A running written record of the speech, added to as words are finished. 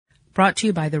Brought to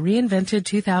you by the reinvented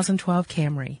 2012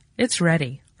 Camry. It's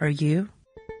ready. Are you?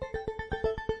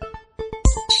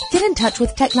 Get in touch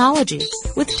with technology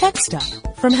with Tech Stuff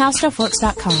from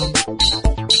HowStuffWorks.com.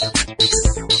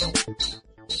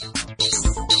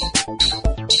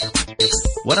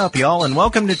 What up, y'all, and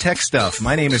welcome to Tech Stuff.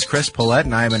 My name is Chris Pollette,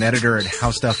 and I am an editor at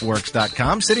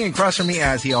HowStuffWorks.com. Sitting across from me,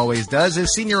 as he always does,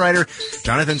 is senior writer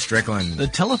Jonathan Strickland. The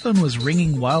telephone was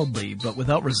ringing wildly, but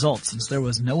without result, since there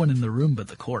was no one in the room but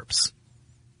the corpse.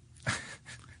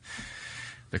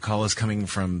 The call is coming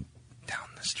from down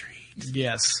the street.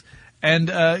 Yes. And,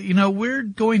 we're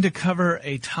going to cover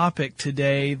a topic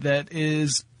today that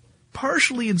is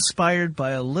partially inspired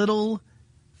by a little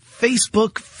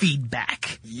Facebook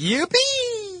feedback.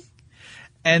 Yippee!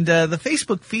 And the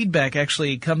Facebook feedback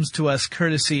actually comes to us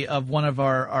courtesy of one of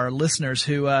our listeners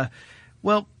who,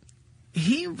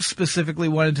 he specifically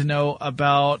wanted to know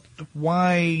about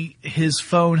why his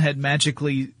phone had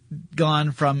magically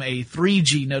gone from a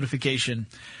 3G notification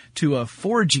to a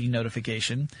 4G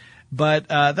notification. But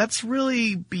that's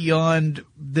really beyond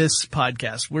this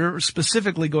podcast. We're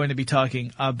specifically going to be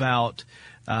talking about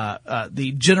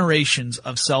the generations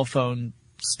of cell phone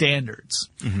standards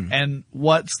and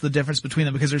what's the difference between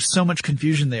them, because there's so much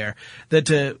confusion there that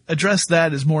to address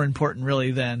that is more important really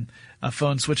than a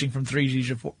phone switching from 3G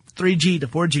to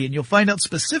 4G. And you'll find out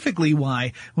specifically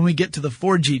why when we get to the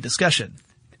 4G discussion.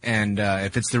 And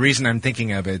if it's the reason I'm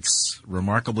thinking of, it's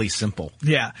remarkably simple.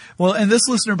 Yeah. Well, and this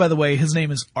listener, by the way, his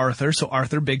name is Arthur. So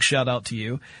Arthur, big shout out to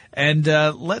you. And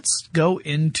let's go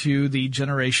into the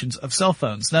generations of cell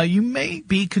phones. Now, you may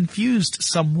be confused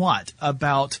somewhat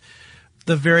about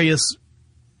the various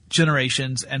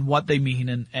generations and what they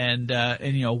mean and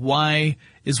why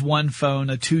is one phone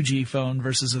a 2G phone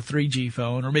versus a 3G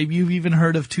phone, or maybe you've even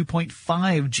heard of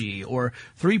 2.5G or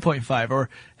 3.5 or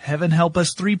heaven help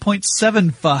us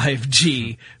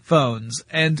 3.75G phones.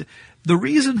 And the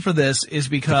reason for this is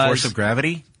because the force of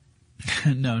gravity?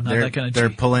 No, not that kind of G.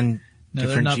 They're pulling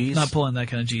different G's? Gs? Not pulling that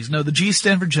kind of G's. No, the G's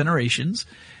stand for generations.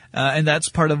 And that's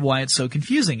part of why it's so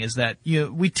confusing is that,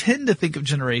 we tend to think of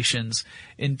generations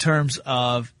in terms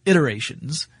of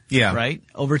iterations. Yeah. Right?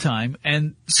 Over time.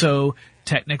 And so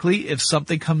technically, if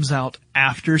something comes out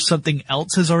after something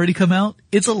else has already come out,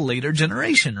 it's a later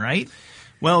generation, right?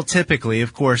 Well, typically,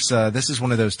 of course, this is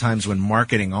one of those times when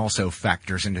marketing also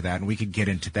factors into that, and we could get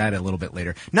into that a little bit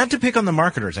later. Not to pick on the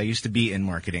marketers. I used to be in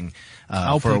marketing for a while.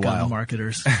 I'll pick on the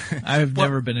marketers. I've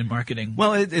never been in marketing.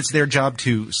 Well, it's their job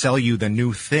to sell you the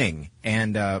new thing.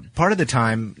 And part of the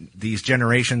time, these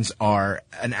generations are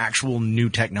an actual new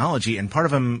technology, and part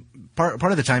of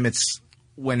the time, it's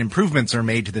when improvements are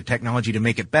made to the technology to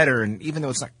make it better, and even though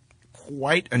it's not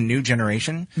quite a new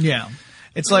generation. Yeah.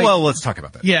 It's like, well, let's talk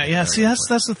about that. Yeah. See,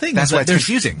 that's the thing. That's why it's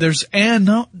confusing.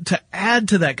 To add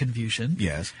to that confusion.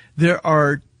 Yes. There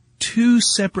are two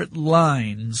separate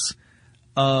lines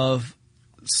of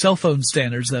cell phone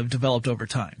standards that have developed over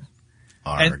time.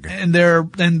 Arg. And there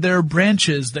are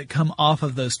branches that come off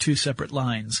of those two separate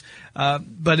lines.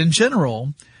 But in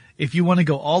general, if you want to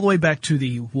go all the way back to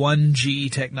the 1G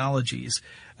technologies,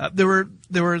 there were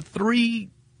three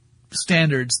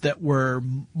standards that were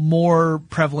more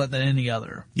prevalent than any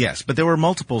other. Yes, but there were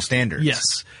multiple standards.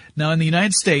 Yes. Now in the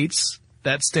United States,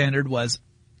 that standard was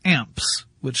AMPS,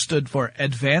 which stood for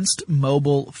Advanced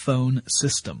Mobile Phone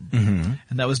System. And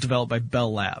that was developed by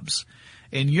Bell Labs.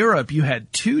 In Europe, you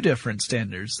had two different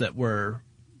standards that were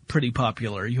pretty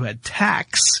popular. You had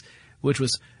TACS, which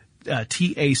was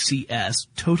TACS,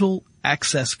 Total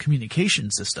Access Communication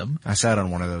System. I sat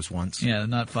on one of those once. Yeah,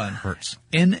 not fun. Hurts.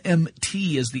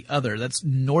 NMT is the other. That's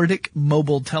Nordic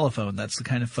Mobile Telephone. That's the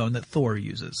kind of phone that Thor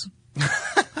uses.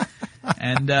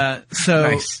 And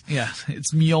nice. Yeah,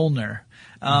 it's Mjolnir.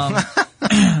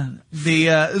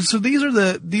 So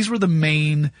these were the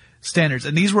main standards,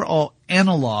 and these were all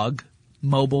analog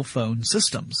mobile phone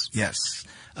systems. Yes.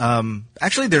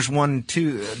 Actually, there's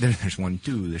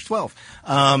 12.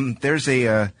 There's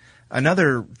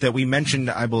another that we mentioned,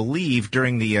 I believe,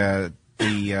 during the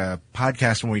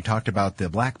podcast when we talked about the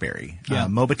BlackBerry,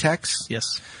 Mobitex.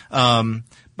 Yes.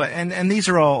 But these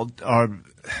are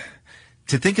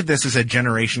to think of this as a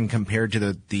generation compared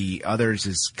to the others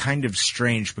is kind of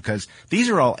strange because these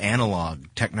are all analog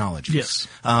technologies. Yes.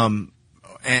 And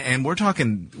we're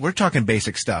talking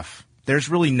basic stuff. There's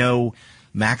really no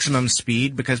maximum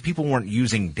speed because people weren't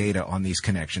using data on these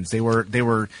connections. They were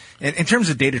in terms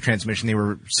of data transmission, they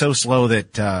were so slow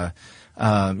that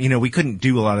we couldn't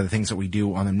do a lot of the things that we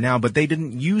do on them now, but they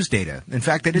didn't use data. In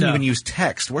fact, they didn't even use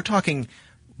text. We're talking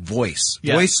voice.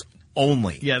 Yeah. Voice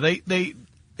only. Yeah, they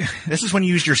This is when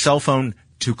you used your cell phone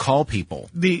to call people.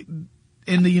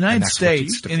 in the United that's what you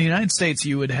used States, to in the United States,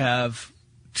 you would have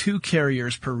 2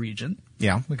 carriers per region.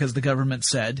 Yeah. Because the government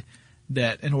said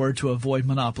that in order to avoid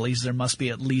monopolies, there must be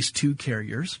at least 2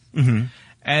 carriers. Mm-hmm.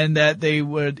 And that they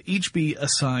would each be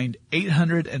assigned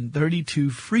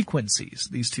 832 frequencies,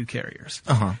 these 2 carriers.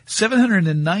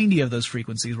 790 of those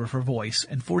frequencies were for voice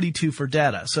and 42 for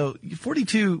data. So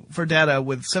 42 for data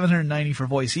with 790 for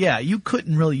voice, yeah, you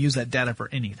couldn't really use that data for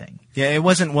anything. Yeah, it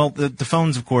wasn't, well, the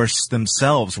phones, of course,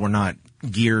 themselves were not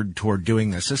geared toward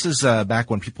doing this. This is back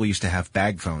when people used to have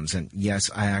bag phones. And yes,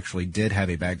 I actually did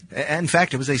have a bag. In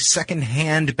fact, it was a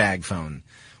second-hand bag phone.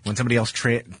 When somebody else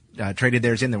traded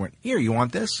theirs in, they went, here, you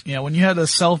want this? Yeah, when you had a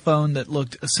cell phone that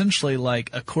looked essentially like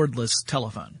a cordless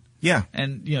telephone. Yeah.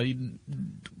 And, you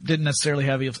didn't necessarily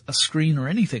have a screen or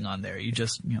anything on there. You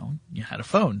just, you had a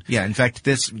phone. Yeah, in fact,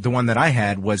 the one that I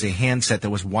had was a handset that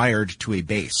was wired to a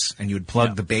base. And you would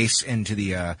plug the base into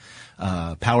the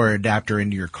power adapter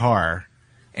into your car.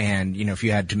 And, if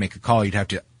you had to make a call, you'd have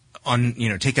to,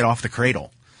 take it off the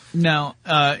cradle. Now,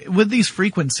 with these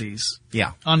frequencies,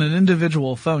 on an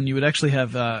individual phone, you would actually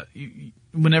have,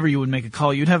 whenever you would make a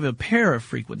call, you'd have a pair of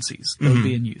frequencies that would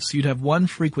be in use. You'd have one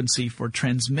frequency for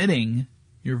transmitting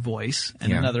your voice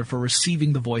and another for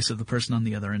receiving the voice of the person on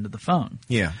the other end of the phone.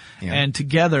 Yeah. And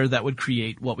together that would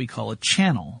create what we call a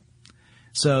channel.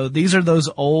 So these are those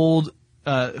old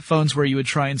phones where you would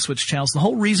try and switch channels. The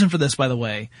whole reason for this, by the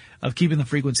way, of keeping the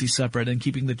frequencies separate and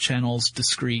keeping the channels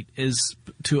discrete is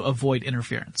to avoid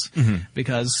interference.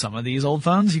 Because some of these old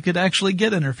phones, you could actually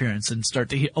get interference and start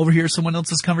to overhear someone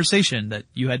else's conversation that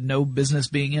you had no business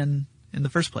being in the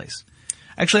first place.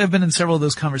 Actually, I've been in several of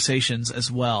those conversations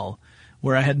as well,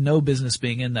 where I had no business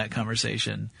being in that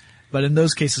conversation. But in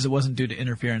those cases, it wasn't due to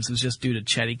interference. It was just due to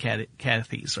chatty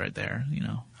Cathy's right there,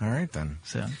 All right, then.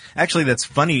 So actually, that's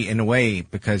funny in a way,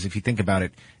 because if you think about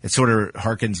it, it sort of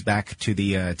harkens back to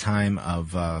the time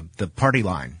of the party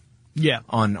line. Yeah.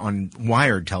 On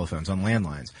wired telephones, on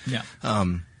landlines. Yeah.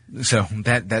 So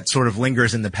that sort of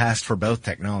lingers in the past for both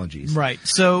technologies. Right.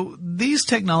 So these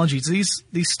technologies,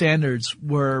 these standards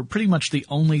were pretty much the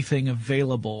only thing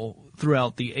available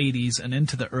throughout the 80s and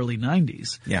into the early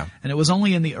 90s. Yeah. And it was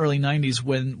only in the early 90s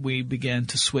when we began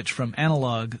to switch from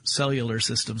analog cellular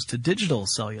systems to digital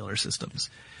cellular systems.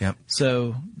 Yep.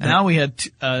 So now we had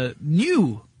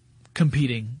new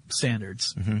competing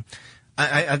standards. Mm-hmm.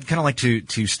 I'd kind of like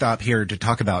to stop here to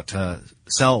talk about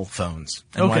cell phones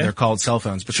and why they're called cell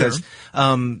phones. Because,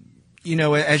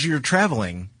 as you're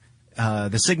traveling,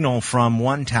 the signal from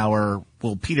one tower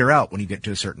will peter out when you get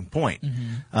to a certain point.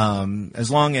 As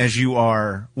long as you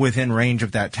are within range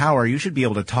of that tower, you should be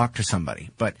able to talk to somebody.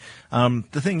 But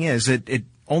the thing is, it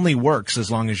only works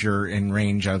as long as you're in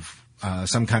range of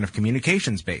some kind of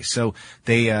communications base. So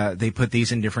they put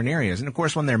these in different areas. And of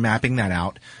course, when they're mapping that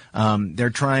out, they're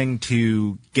trying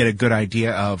to get a good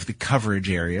idea of the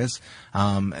coverage areas.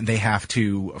 And they have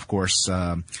to, of course,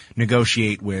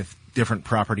 negotiate with different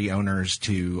property owners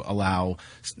to allow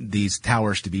these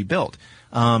towers to be built.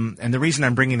 And the reason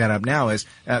I'm bringing that up now is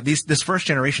this first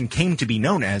generation came to be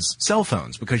known as cell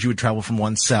phones because you would travel from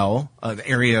one cell,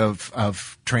 area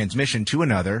of transmission to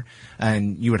another,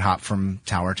 and you would hop from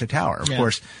tower to tower. Of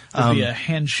course, there'd be a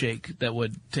handshake that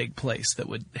would take place that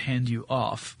would hand you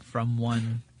off from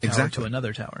one tower to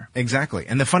another tower. Exactly.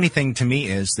 And the funny thing to me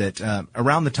is that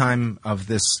around the time of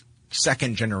this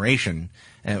second generation,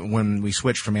 when we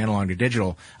switched from analog to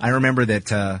digital, I remember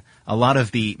that a lot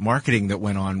of the marketing that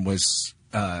went on was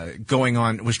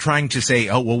was trying to say,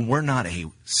 oh, well, we're not a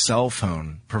cell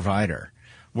phone provider.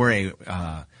 We're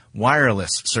a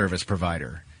wireless service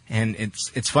provider. And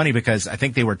it's funny because I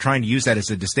think they were trying to use that as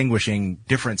a distinguishing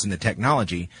difference in the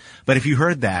technology. But if you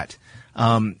heard that,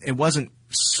 it wasn't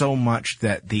so much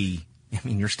that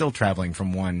you're still traveling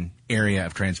from one area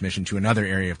of transmission to another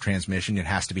area of transmission. It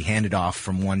has to be handed off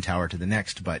from one tower to the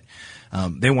next, but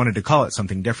they wanted to call it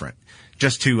something different,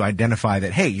 just to identify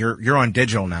that, hey, you're on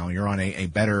digital now. You're on a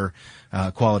better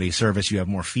quality service. You have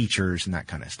more features and that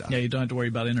kind of stuff. Yeah, you don't have to worry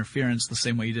about interference the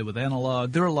same way you did with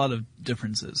analog. There were a lot of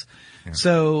differences. Yeah.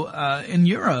 So in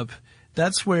Europe,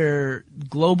 that's where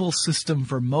Global System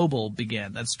for Mobile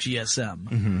began. That's GSM.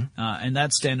 Mm-hmm. And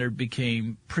that standard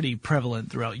became pretty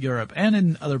prevalent throughout Europe and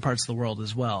in other parts of the world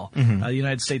as well. Mm-hmm. The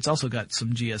United States also got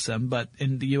some GSM, but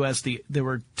in the U.S., there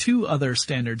were 2 other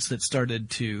standards that started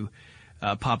to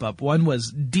pop up. One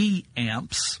was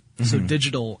D-amps, so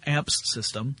digital amps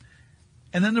system.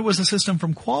 And then there was a system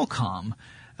from Qualcomm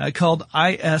called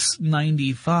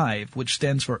IS-95, which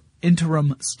stands for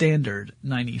Interim Standard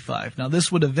 95. Now,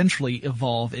 this would eventually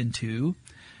evolve into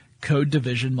Code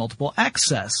Division Multiple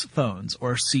Access Phones,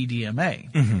 or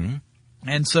CDMA. Mm-hmm.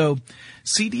 And so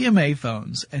CDMA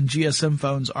phones and GSM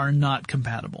phones are not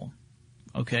compatible.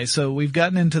 Okay, so we've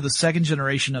gotten into the second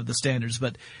generation of the standards,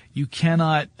 but you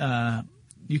cannot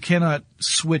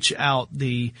switch out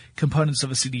the components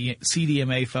of a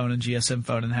CDMA phone and GSM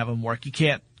phone and have them work. You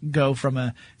can't go from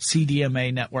a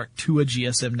CDMA network to a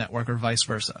GSM network or vice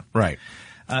versa. Right.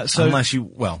 Unless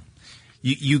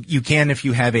you can if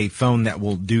you have a phone that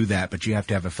will do that, but you have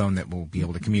to have a phone that will be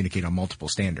able to communicate on multiple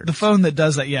standards. The phone that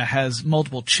does that, has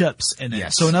multiple chips in it.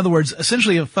 Yes. So in other words,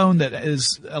 essentially a phone that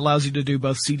allows you to do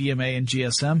both CDMA and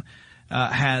GSM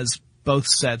has both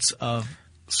sets of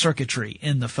circuitry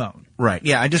in the phone. Right.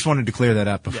 Yeah, I just wanted to clear that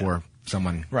up before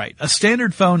someone... Right. A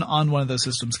standard phone on one of those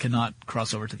systems cannot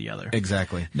cross over to the other.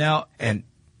 Exactly. Now, and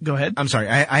go ahead. I'm sorry.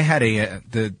 I had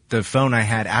the phone I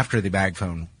had after the bag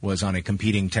phone was on a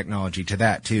competing technology to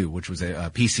that too, which was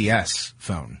a PCS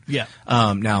phone. Yeah.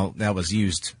 Now that was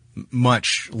used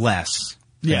much less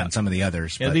than some of the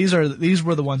others. Yeah, but these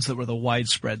were the ones that were the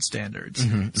widespread standards.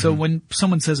 Mm-hmm, so when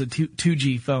someone says a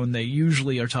 2G phone, they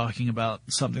usually are talking about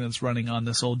something that's running on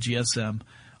this old GSM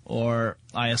or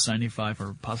IS-95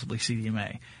 or possibly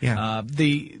CDMA. Yeah.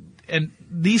 And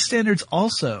these standards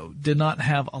also did not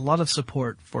have a lot of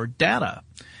support for data.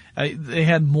 They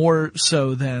had more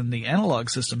so than the analog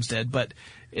systems did, but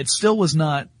it still was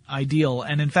not ideal.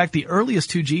 And in fact, the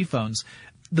earliest 2G phones,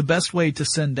 the best way to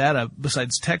send data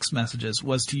besides text messages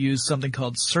was to use something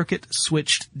called circuit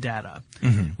switched data,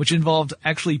 which involved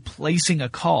actually placing a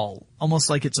call, almost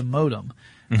like it's a modem,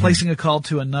 placing a call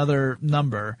to another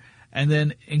number, and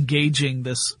then engaging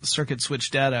this circuit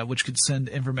switch data, which could send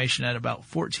information at about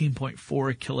 14.4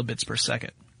 kilobits per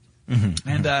second.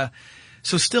 And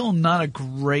so still not a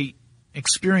great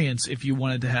experience if you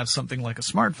wanted to have something like a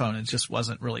smartphone. It just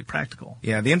wasn't really practical.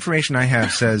 Yeah, the information I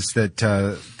have says that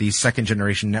the second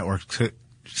generation networks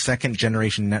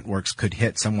could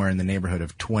hit somewhere in the neighborhood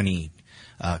of 20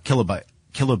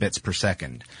 kilobits per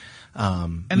second.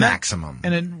 Maximum.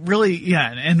 And it really,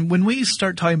 and when we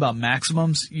start talking about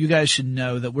maximums, you guys should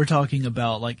know that we're talking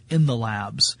about like in the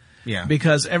labs. Yeah.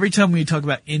 Because every time we talk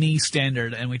about any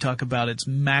standard and we talk about its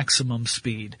maximum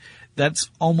speed, that's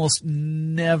almost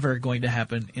never going to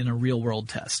happen in a real world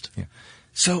test. Yeah.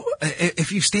 So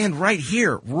if you stand right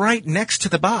here, right next to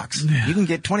the box, you can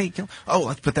get 20 Oh,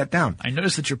 let's put that down. I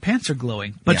notice that your pants are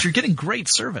glowing, but you're getting great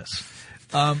service.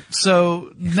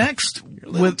 So next, You're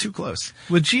a little too close.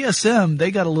 With GSM, they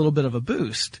got a little bit of a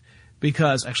boost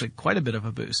because actually quite a bit of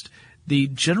a boost. The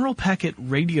General Packet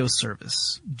Radio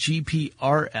Service,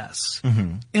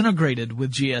 GPRS, integrated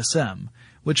with GSM,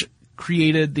 which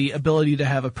created the ability to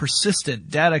have a persistent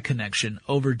data connection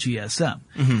over GSM.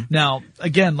 Now,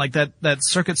 again, like that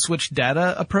circuit switch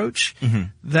data approach,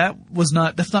 that's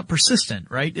not persistent,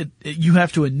 right? You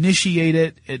have to initiate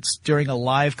it. It's during a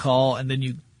live call and then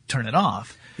you turn it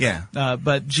off. Yeah.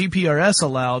 But GPRS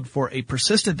allowed for a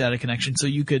persistent data connection, so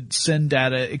you could send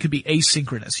data. It could be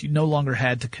asynchronous. You no longer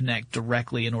had to connect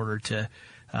directly in order to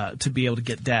be able to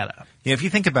get data. Yeah, if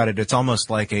you think about it, it's almost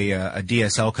like a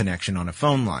DSL connection on a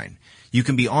phone line. You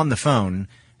can be on the phone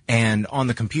and on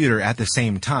the computer at the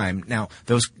same time. Now,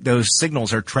 those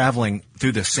signals are traveling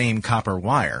through the same copper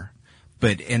wire,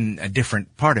 but in a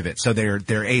different part of it. So they're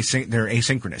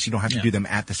asynchronous. You don't have to do them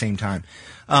at the same time.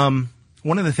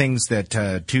 One of the things that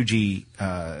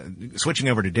 2G switching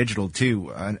over to digital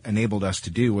too enabled us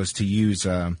to do was to use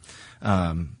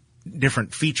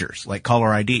different features like caller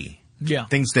ID,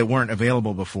 things that weren't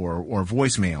available before, or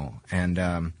voicemail, and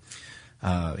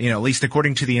at least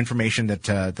according to the information that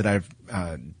I've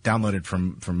downloaded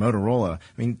from Motorola, I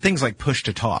mean things like push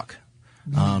to talk.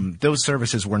 Those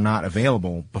services were not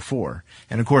available before.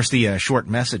 And of course the short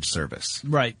message service.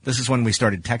 Right. This is when we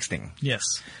started texting. Yes.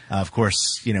 Of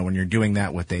course, when you're doing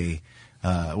that with a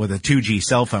 2G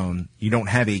cell phone, you don't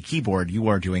have a keyboard. You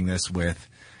are doing this with,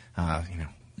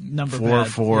 number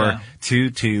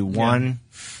 44221.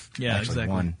 Yeah, Actually,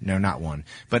 exactly. one. No, not one,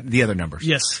 but the other numbers.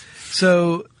 Yes.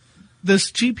 So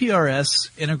this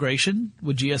GPRS integration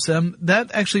with GSM,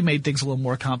 that actually made things a little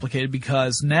more complicated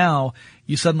because now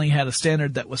you suddenly had a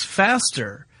standard that was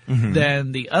faster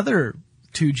than the other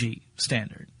 2G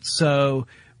standard. So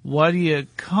what do you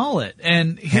call it?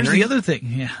 And here's the other thing.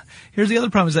 Yeah. Here's the other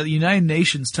problem is that the United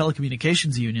Nations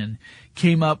Telecommunications Union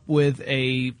came up with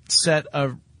a set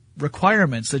of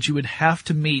requirements that you would have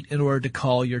to meet in order to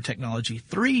call your technology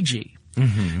 3G.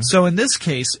 So in this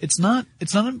case, it's not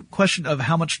a question of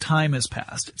how much time has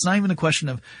passed. It's not even a question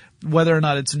of whether or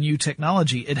not it's a new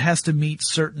technology. It has to meet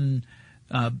certain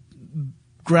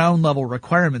ground level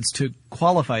requirements to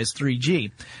qualify as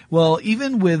 3G. Well,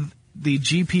 even with the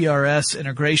GPRS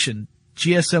integration,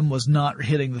 GSM was not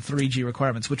hitting the 3G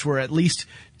requirements, which were at least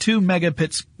 2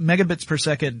 megabits per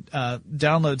second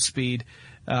download speed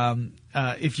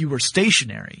if you were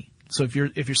stationary. So if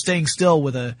you're staying still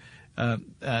with a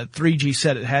 3G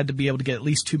set, it had to be able to get at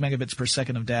least 2 megabits per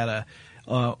second of data.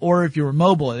 Or if you were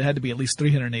mobile, it had to be at least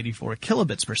 384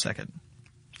 kilobits per second.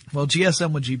 Well,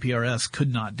 GSM with GPRS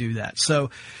could not do that. So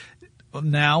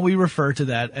now we refer to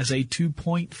that as a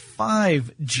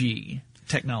 2.5G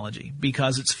technology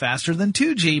because it's faster than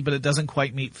 2G, but it doesn't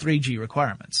quite meet 3G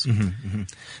requirements. Mm-hmm, mm-hmm.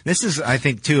 This is, I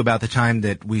think, too, about the time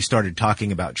that we started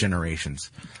talking about generations.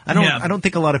 I don't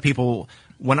think a lot of people,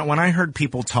 when I heard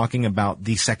people talking about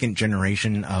the second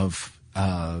generation of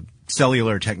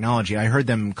cellular technology, I heard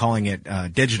them calling it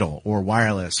digital or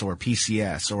wireless or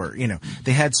PCS or,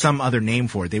 they had some other name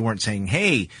for it. They weren't saying,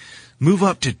 hey, move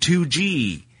up to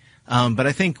 2G. But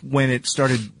I think when it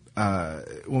started,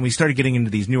 when we started getting into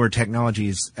these newer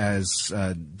technologies as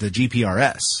the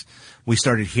GPRS, we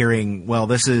started hearing, well,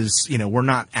 this is, we're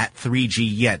not at 3G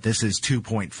yet. This is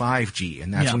 2.5G.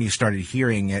 And that's when you started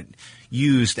hearing it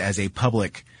used as a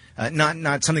public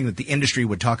not something that the industry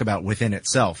would talk about within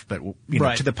itself, but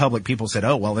to the public, people said,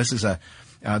 "Oh, well, this is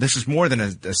more than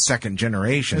a second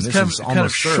generation. It's this kind is of, almost kind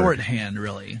of third." shorthand,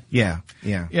 really. Yeah,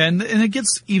 and it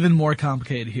gets even more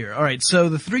complicated here. All right, so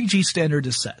the 3G standard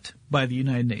is set by the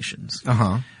United Nations.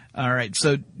 All right,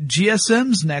 so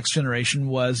GSM's next generation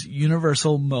was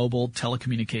Universal Mobile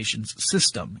Telecommunications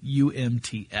System,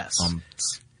 UMTS.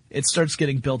 It starts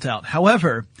getting built out.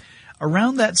 However,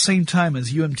 around that same time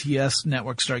as UMTS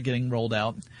networks start getting rolled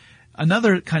out,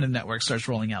 another kind of network starts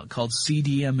rolling out called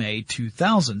CDMA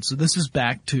 2000. So this is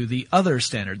back to the other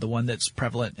standard, the one that's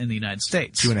prevalent in the United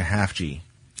States. 2.5G.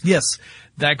 Yes,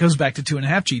 that goes back to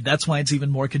 2.5G. That's why it's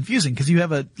even more confusing, because you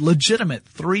have a legitimate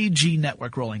 3G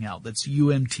network rolling out that's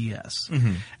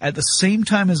UMTS. At the same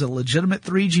time as a legitimate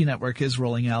 3G network is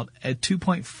rolling out, a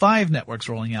 2.5 network's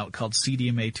rolling out called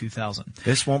CDMA 2000.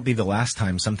 This won't be the last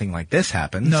time something like this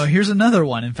happens. No, here's another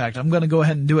one. In fact, I'm going to go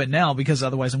ahead and do it now because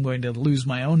otherwise I'm going to lose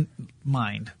my own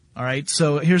mind. All right,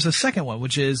 so here's a second one,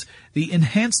 which is the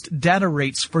Enhanced Data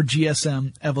Rates for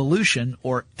GSM Evolution,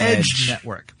 or EDGE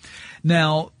network.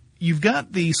 Now, you've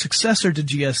got the successor to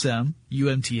GSM,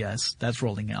 UMTS, that's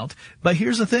rolling out. But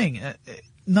here's the thing.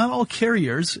 Not all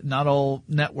carriers, not all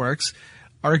networks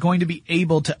are going to be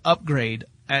able to upgrade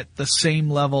at the same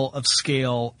level of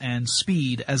scale and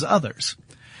speed as others.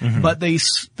 But they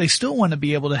still want to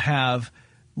be able to have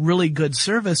really good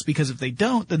service, because if they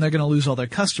don't, then they're going to lose all their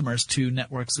customers to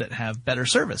networks that have better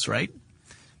service, right?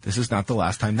 This is not the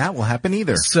last time that will happen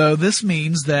either. So this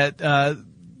means that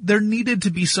there needed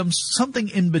to be something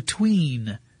in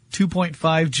between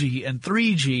 2.5G and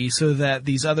 3G so that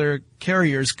these other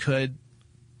carriers could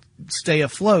stay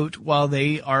afloat while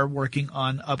they are working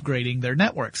on upgrading their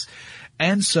networks.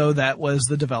 And so that was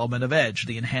the development of EDGE,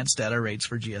 the Enhanced Data Rates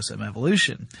for GSM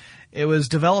Evolution. It was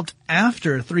developed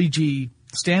after 3G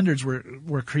standards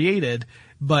were created,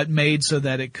 but made so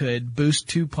that it could boost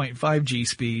 2.5G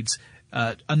speeds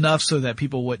enough so that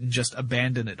people wouldn't just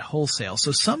abandon it wholesale.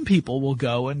 So some people will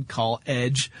go and call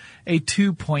EDGE a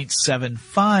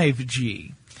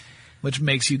 2.75G, which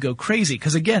makes you go crazy,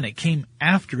 because again, it came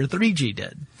after 3G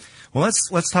did. Well,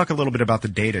 let's talk a little bit about the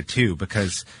data too,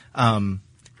 because the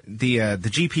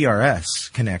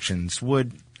GPRS connections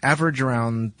would average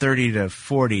around 30 to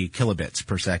 40 kilobits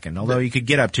per second, although you could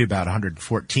get up to about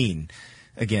 114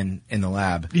 again in the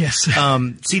lab. Yes.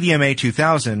 CDMA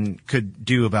 2000 could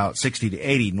do about 60 to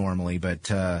 80 normally, but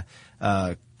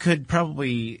could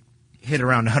probably hit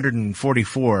around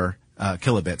 144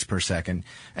 kilobits per second.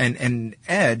 And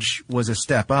EDGE was a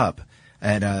step up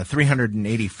at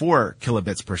 384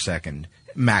 kilobits per second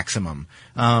maximum.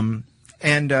 The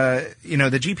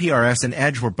GPRS and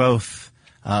EDGE were both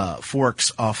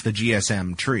forks off the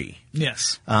GSM tree.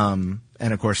 Yes. And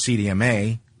of course,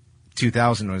 CDMA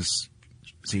 2000 was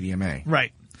CDMA.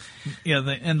 Right. Yeah,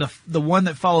 the one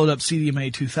that followed up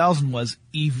CDMA 2000 was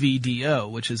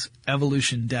EVDO, which is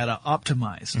Evolution Data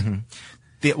Optimized.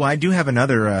 Well, I do have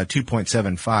another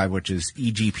 2.75, which is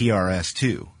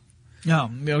eGPRS2.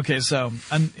 Oh, okay. So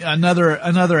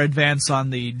another advance on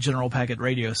the general packet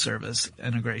radio service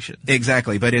integration.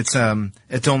 Exactly, but it's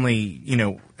only,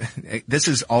 this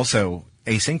is also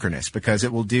asynchronous, because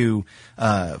it will do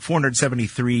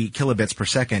 473 kilobits per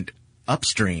second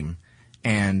upstream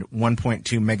and 1.2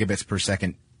 megabits per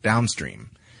second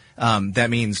downstream. That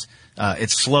means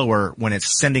it's slower when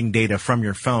it's sending data from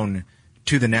your phone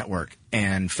to the network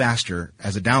and faster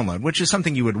as a download, which is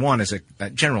something you would want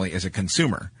generally as a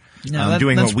consumer. No,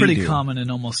 doing that's what we pretty do. common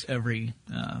in almost every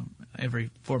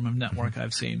form of network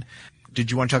I've seen.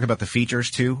 did you want to talk about the features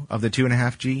too of the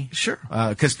 2.5G? Sure.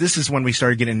 Because this is when we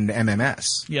started getting into MMS.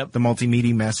 Yep. The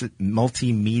multimedia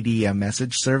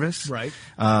message service. Right.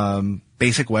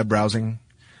 Basic web browsing,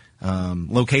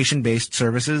 location-based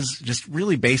services, just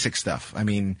really basic stuff. I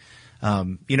mean,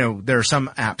 there are some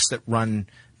apps that run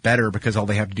better because all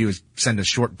they have to do is send a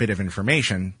short bit of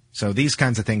information. So these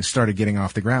kinds of things started getting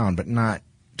off the ground, but not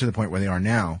to the point where they are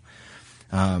now.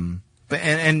 And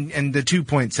the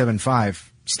 2.75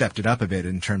 stepped it up a bit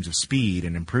in terms of speed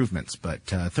and improvements, but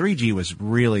 3G was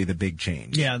really the big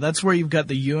change. Yeah, that's where you've got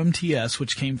the UMTS,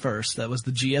 which came first. That was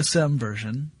the GSM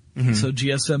version. Mm-hmm. So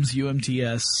GSM's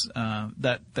UMTS,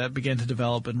 that began to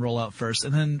develop and roll out first.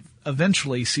 And then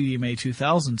eventually CDMA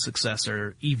 2000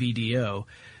 successor, EVDO,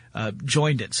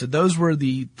 joined it. So those were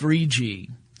the 3G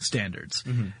standards,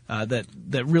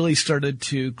 that really started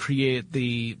to create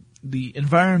the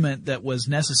environment that was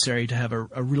necessary to have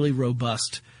a really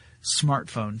robust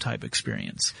smartphone type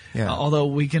experience. Yeah. Although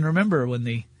we can remember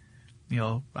when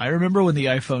I remember when the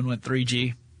iPhone went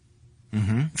 3G.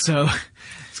 Mm-hmm. So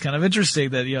it's kind of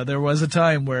interesting that, there was a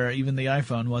time where even the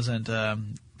iPhone wasn't,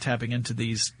 tapping into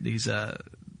these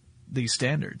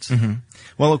standards. Mm-hmm.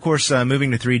 Well, of course,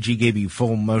 moving to 3G gave you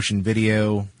full motion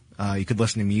video. You could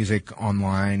listen to music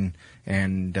online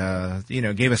and,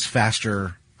 gave us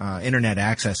faster, internet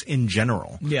access in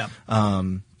general. Yeah.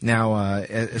 Now,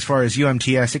 as far as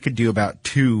UMTS, it could do about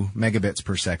 2 megabits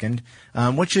per second,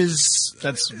 which is...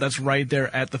 That's right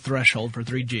there at the threshold for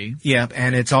 3G. Yeah,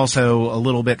 and it's also a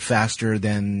little bit faster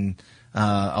than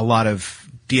a lot of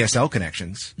DSL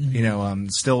connections. Mm-hmm.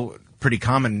 Still pretty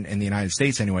common in the United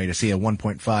States anyway to see a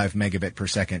 1.5 megabit per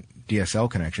second DSL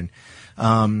connection.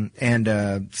 And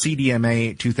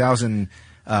CDMA 2000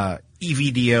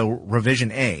 EVDO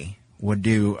Revision A would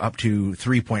do up to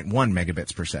 3.1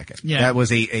 megabits per second. Yeah. That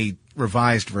was a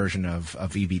revised version of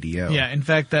EVDO. Yeah, in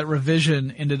fact, that revision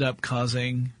ended up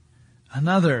causing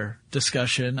another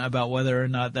discussion about whether or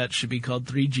not that should be called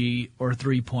 3G or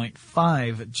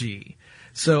 3.5G.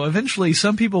 So eventually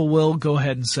some people will go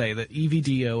ahead and say that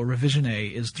EVDO Revision A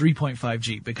is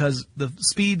 3.5G because the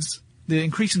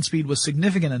increase in speed was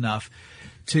significant enough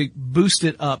to boost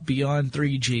it up beyond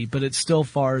 3G, but it still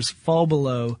fall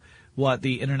below what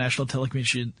the International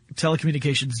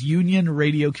Telecommunications Union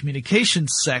radio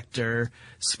communications sector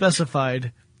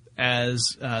specified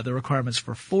as the requirements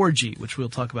for 4G, which we'll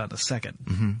talk about in a second.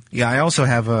 Mm-hmm. Yeah, I also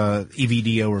have a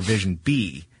EVDO Revision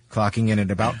B, clocking in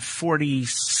at about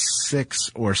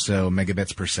 46 or so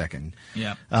megabits per second.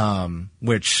 Yeah.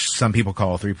 Which some people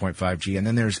call 3.5G. And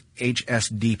then there's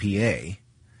HSDPA.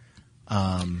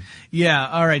 Yeah,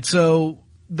 all right. So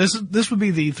this would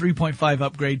be the 3.5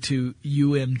 upgrade to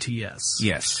UMTS.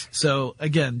 Yes. So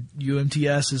again,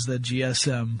 UMTS is the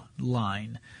GSM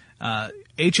line.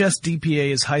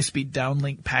 HSDPA is high-speed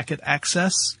downlink packet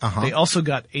access. Uh-huh. They also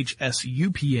got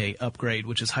HSUPA upgrade,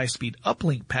 which is high-speed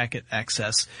uplink packet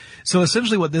access. So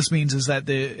essentially what this means is that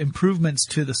the improvements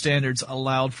to the standards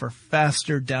allowed for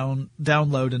faster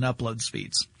download and upload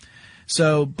speeds.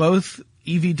 So both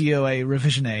EVDOA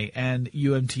Revision A and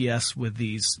UMTS with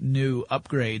these new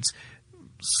upgrades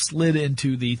slid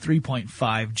into the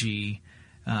 3.5G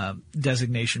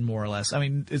designation, more or less. I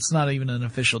mean, it's not even an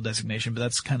official designation, but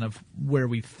that's kind of where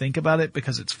we think about it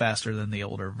because it's faster than the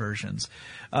older versions.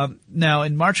 Now,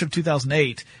 in March of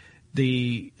 2008,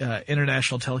 the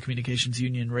International Telecommunications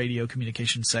Union radio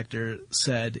communications sector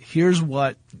said, here's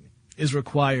what is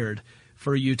required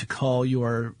for you to call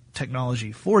your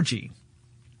technology 4G.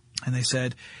 And they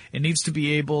said it needs to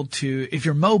be able to, if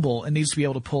you're mobile, it needs to be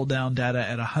able to pull down data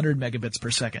at 100 megabits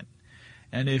per second.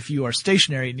 And if you are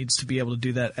stationary, it needs to be able to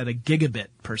do that at a gigabit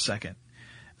per second,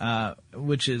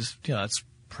 which is, that's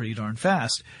pretty darn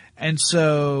fast. And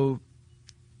so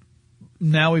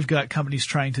now we've got companies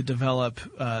trying to develop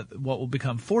what will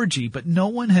become 4G, but no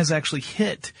one has actually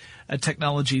hit a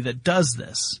technology that does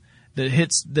this,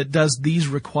 that does these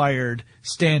required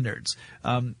standards.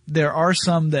 There are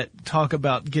some that talk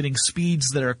about getting speeds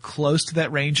that are close to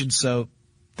that range, and so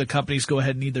the companies go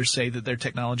ahead and either say that their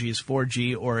technology is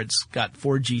 4G or it's got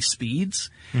 4G speeds.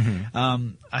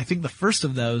 Mm-hmm. I think the first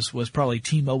of those was probably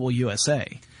T-Mobile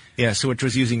USA. Yeah, so which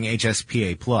was using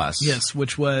HSPA Plus. Yes,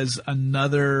 which was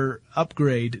another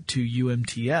upgrade to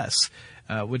UMTS,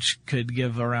 which could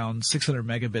give around 600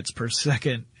 megabits per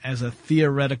second as a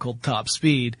theoretical top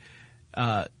speed.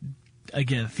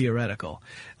 Again, theoretical.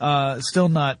 Still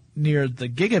not near the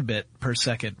gigabit per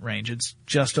second range. It's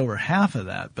just over half of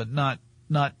that, but not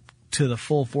to the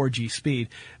full 4G speed.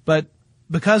 But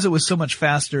because it was so much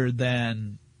faster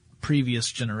than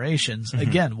previous generations.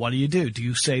 Again, what do? Do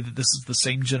you say that this is the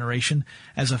same generation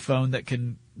as a phone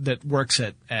that works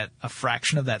at a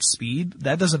fraction of that speed?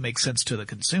 That doesn't make sense to the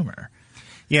consumer.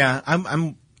 Yeah,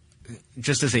 I'm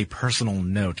just as a personal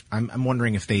note, I'm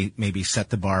wondering if they maybe set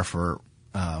the bar for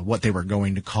what they were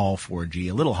going to call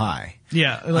 4G a little high.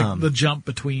 Yeah, like the jump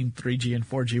between 3G and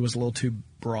 4G was a little too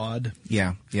broad.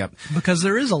 Yeah, yep. Because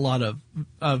there is a lot of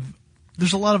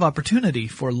there's a lot of opportunity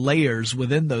for layers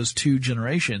within those two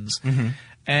generations.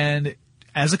 And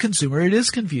as a consumer, it is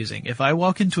confusing. If I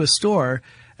walk into a store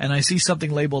and I see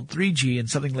something labeled 3G and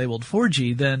something labeled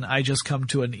 4G, then I just come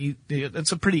to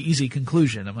it's a pretty easy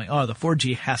conclusion. I'm like, oh, the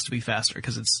 4G has to be faster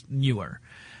because it's newer.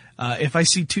 If I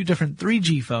see two different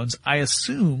 3G phones, I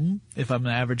assume, if I'm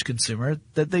an average consumer,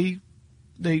 that they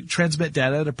transmit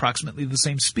data at approximately the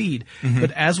same speed. But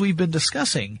as we've been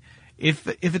discussing, if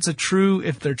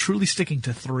they're truly sticking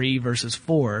to 3 versus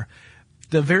 4,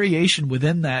 the variation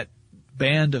within that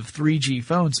band of 3G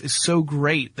phones is so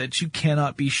great that you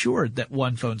cannot be sure that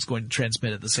one phone's going to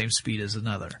transmit at the same speed as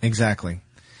another. Exactly.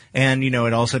 And,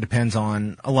 it also depends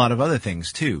on a lot of other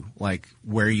things too, like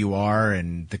where you are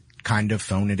and the kind of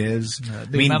phone it is.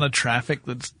 The amount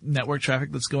of network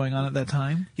traffic that's going on at that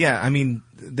time. Yeah. I mean,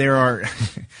 there are,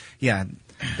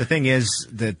 the thing is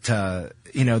that,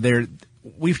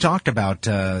 we've talked about,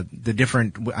 I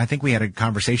think we had a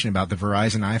conversation about the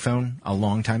Verizon iPhone a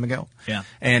long time ago. Yeah.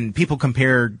 And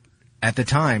at the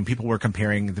time, people were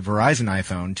comparing the Verizon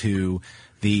iPhone to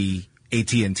the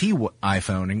AT&T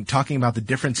iPhone and talking about the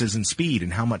differences in speed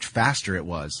and how much faster it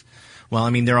was. Well,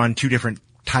 I mean, they're on two different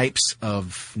types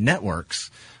of networks,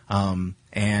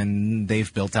 and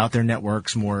they've built out their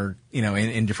networks more,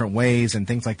 in different ways and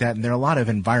things like that. And there are a lot of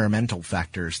environmental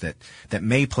factors that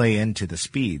may play into the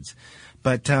speeds.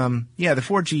 But, the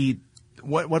 4G,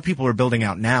 what people are building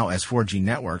out now as 4G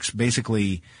networks,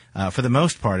 basically, for the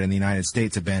most part in the United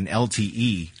States have been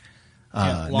LTE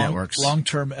networks.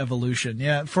 Long-term evolution.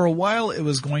 Yeah. For a while, it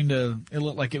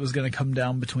looked like it was going to come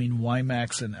down between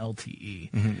WiMAX and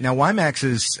LTE. Now, WiMAX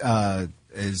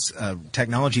is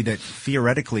technology that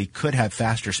theoretically could have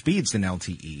faster speeds than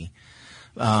LTE.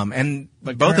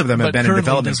 But both of them have been in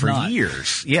development for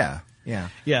years. Yeah. Yeah.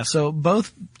 Yeah. So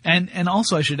both, and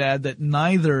also I should add that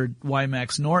neither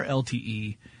WiMAX nor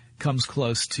LTE comes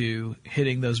close to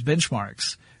hitting those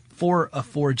benchmarks for a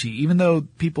 4G. Even though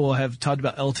people have talked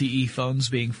about LTE phones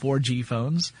being 4G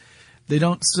phones, they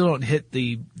still don't hit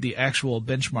the actual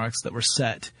benchmarks that were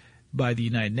set by the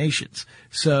United Nations.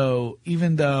 So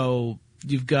even though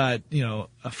you've got,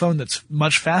 a phone that's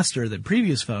much faster than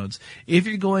previous phones, if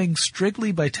you're going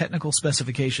strictly by technical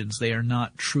specifications, they are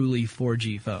not truly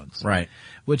 4G phones. Right.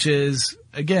 Which is,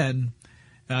 again,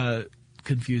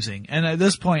 confusing. And at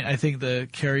this point, I think the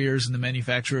carriers and the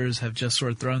manufacturers have just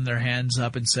sort of thrown their hands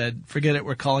up and said, forget it,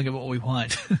 we're calling it what we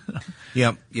want.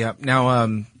 Yep.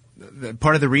 Now,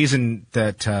 part of the reason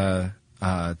that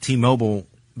T-Mobile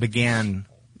began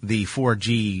the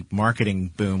 4G marketing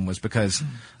boom was because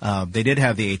they did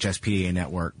have the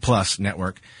HSPA Plus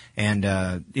network, and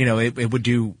it would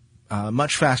do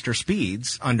much faster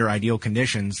speeds under ideal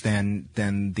conditions than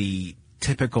the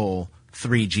typical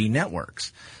 3G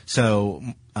networks. So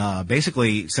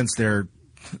basically, since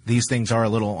these things are a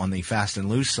little on the fast and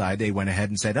loose side, they went ahead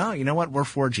and said, oh, you know what, we're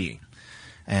 4G.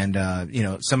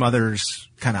 And some others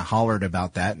kind of hollered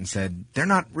about that and said they're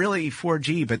not really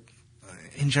 4G, but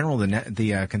in general,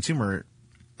 the consumer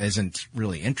isn't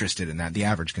really interested in that, the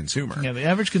average consumer. Yeah, the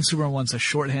average consumer wants a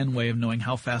shorthand way of knowing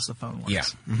how fast the phone works. Yeah.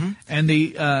 Mm-hmm. And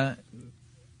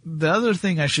the other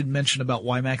thing I should mention about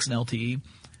WiMAX and LTE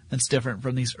that's different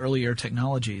from these earlier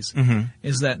technologies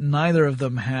is that neither of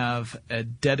them have a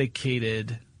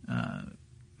dedicated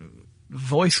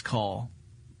voice call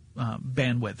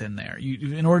bandwidth in there.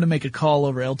 In order to make a call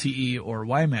over LTE or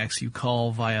WiMAX, you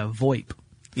call via VoIP.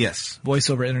 Yes. Voice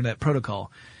over Internet Protocol.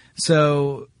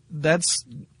 So that's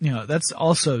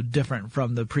also different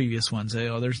from the previous ones.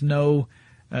 There's no,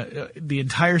 the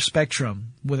entire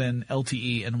spectrum within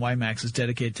LTE and WiMAX is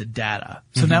dedicated to data.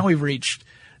 So now we've reached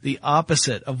the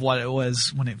opposite of what it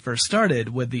was when it first started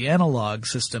with the analog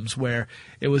systems, where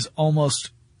it was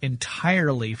almost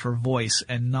entirely for voice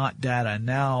and not data.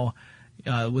 Now,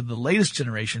 with the latest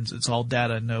generations, it's all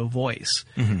data, no voice.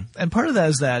 And part of that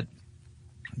is that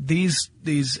these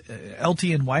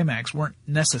LTE and WiMAX weren't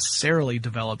necessarily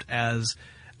developed as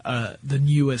the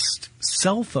newest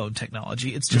cell phone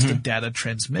technology. It's just a data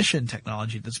transmission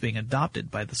technology that's being adopted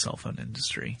by the cell phone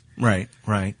industry. Right.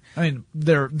 I mean,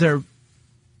 there are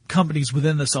companies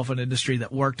within the cell phone industry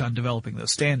that worked on developing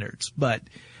those standards, but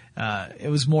it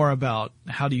was more about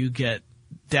how do you get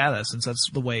data, since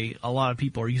that's the way a lot of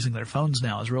people are using their phones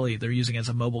now, is really they're using it as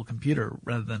a mobile computer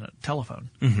rather than a telephone.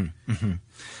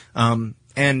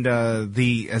 And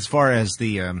as far as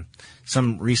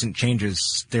some recent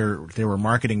changes, there were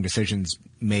marketing decisions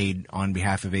made on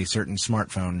behalf of a certain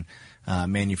smartphone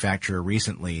manufacturer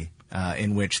recently,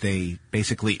 in which they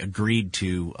basically agreed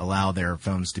to allow their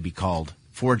phones to be called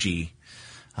 4G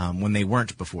when they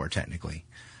weren't before, technically.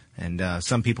 And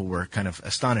some people were kind of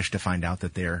astonished to find out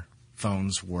that their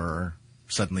phones were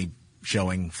suddenly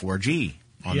showing 4G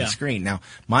on the screen. Now,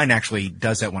 mine actually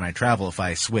does that when I travel. If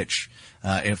I switch,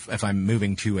 if I'm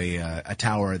moving to a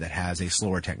tower that has a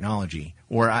slower technology,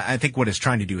 or I think what it's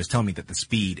trying to do is tell me that the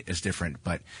speed is different.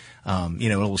 But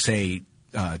it will say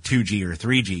 2G or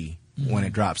 3G when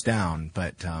it drops down.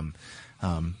 But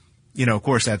of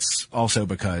course, that's also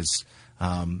because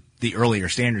the earlier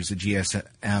standards, the GSM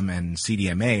and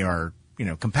CDMA, are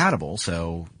compatible,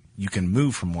 so you can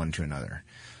move from one to another.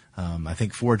 I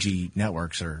think 4G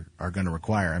networks are going to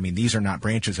require. I mean, these are not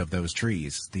branches of those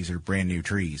trees; these are brand new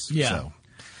trees. Yeah. So.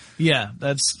 Yeah,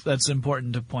 that's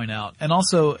important to point out. And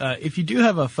also, if you do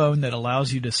have a phone that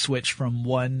allows you to switch from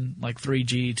one, like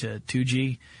 3G to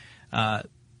 2G,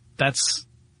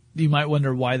 you might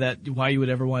wonder why you would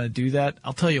ever want to do that.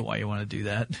 I'll tell you why you want to do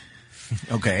that.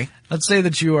 Okay. Let's say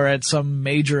that you are at some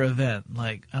major event,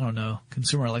 like, I don't know,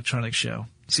 Consumer Electronics Show,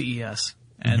 CES,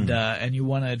 and you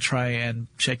want to try and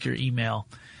check your email,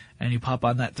 and you pop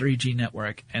on that 3G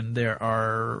network, and there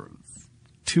are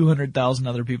 200,000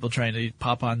 other people trying to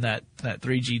pop on that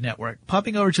 3G network.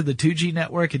 Popping over to the 2G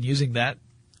network and using that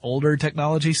older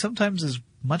technology sometimes is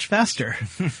much faster.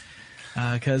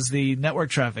 Because the network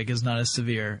traffic is not as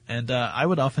severe. And I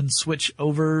would often switch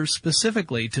over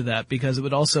specifically to that because it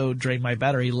would also drain my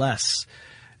battery less,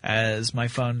 as my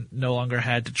phone no longer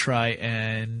had to try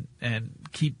and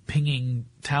keep pinging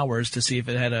towers to see if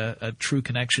it had a true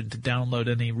connection to download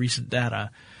any recent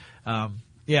data.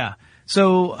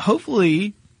 So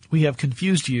hopefully we have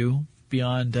confused you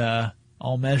beyond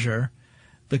all measure.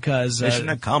 Because mission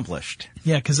accomplished.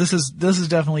 Yeah, because this is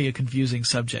definitely a confusing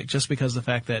subject, just because of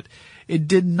the fact that it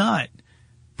did not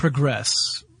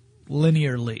progress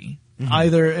linearly.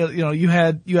 Either you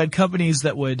had companies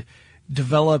that would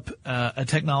develop a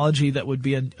technology that would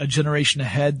be a generation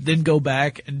ahead, then go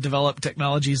back and develop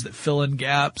technologies that fill in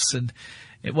gaps, and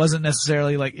it wasn't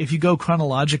necessarily like, if you go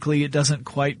chronologically, it doesn't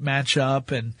quite match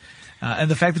up, and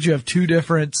the fact that you have two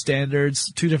different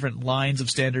standards, two different lines of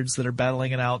standards that are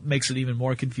battling it out makes it even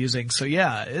more confusing. So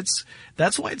yeah,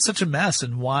 that's why it's such a mess,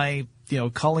 and why,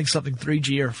 calling something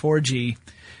 3G or 4G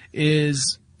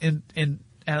is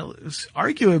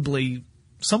arguably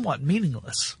somewhat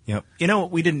meaningless. Yep.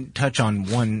 We didn't touch on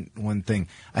one thing.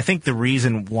 I think the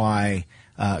reason why,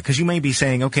 because you may be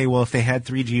saying, okay, well, if they had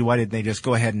 3G, why didn't they just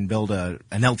go ahead and build an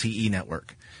LTE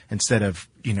network instead of,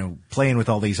 playing with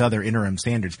all these other interim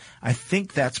standards? I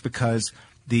think that's because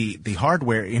the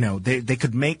hardware, they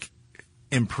could make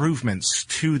improvements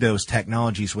to those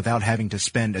technologies without having to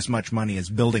spend as much money as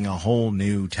building a whole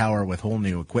new tower with whole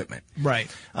new equipment.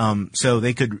 Right. So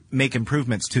they could make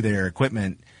improvements to their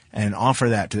equipment and offer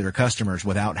that to their customers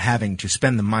without having to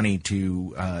spend the money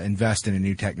to invest in a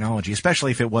new technology,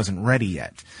 especially if it wasn't ready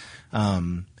yet.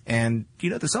 And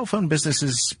the cell phone business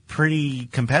is pretty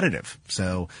competitive.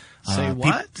 So say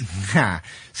what?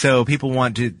 So people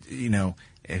want to,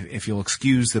 if you'll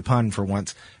excuse the pun for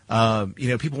once,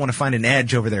 people want to find an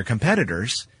edge over their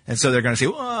competitors, and so they're going to say,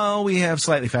 "Well, we have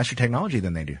slightly faster technology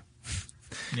than they do."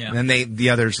 Yeah. And then the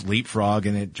others leapfrog,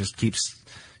 and it just keeps,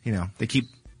 they keep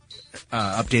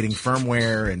updating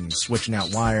firmware and switching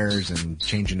out wires and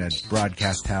changing a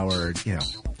broadcast tower.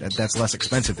 That's less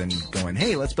expensive than going,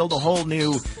 hey, let's build a whole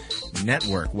new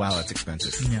network. Wow, that's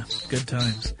expensive. Yeah, good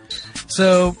times.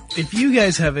 So if you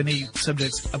guys have any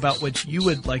subjects about which you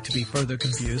would like to be further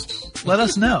confused, let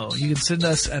us know. You can send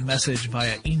us a message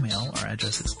via email. Our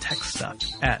address is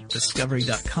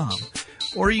techstuff@discovery.com.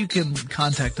 Or you can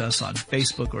contact us on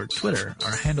Facebook or Twitter.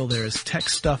 Our handle there is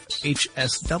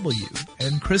TechStuffHSW.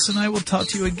 And Chris and I will talk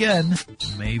to you again,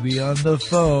 maybe on the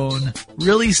phone,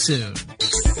 really soon.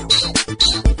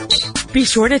 Be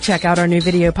sure to check out our new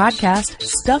video podcast,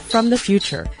 Stuff from the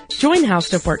Future. Join How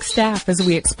Stuff Works staff as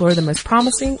we explore the most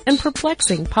promising and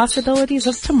perplexing possibilities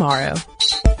of tomorrow.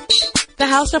 The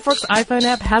How Stuff Works iPhone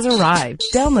app has arrived.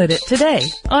 Download it today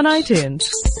on iTunes.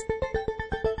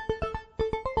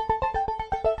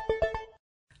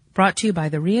 Brought to you by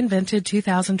the reinvented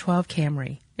 2012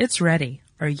 Camry. It's ready.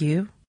 Are you?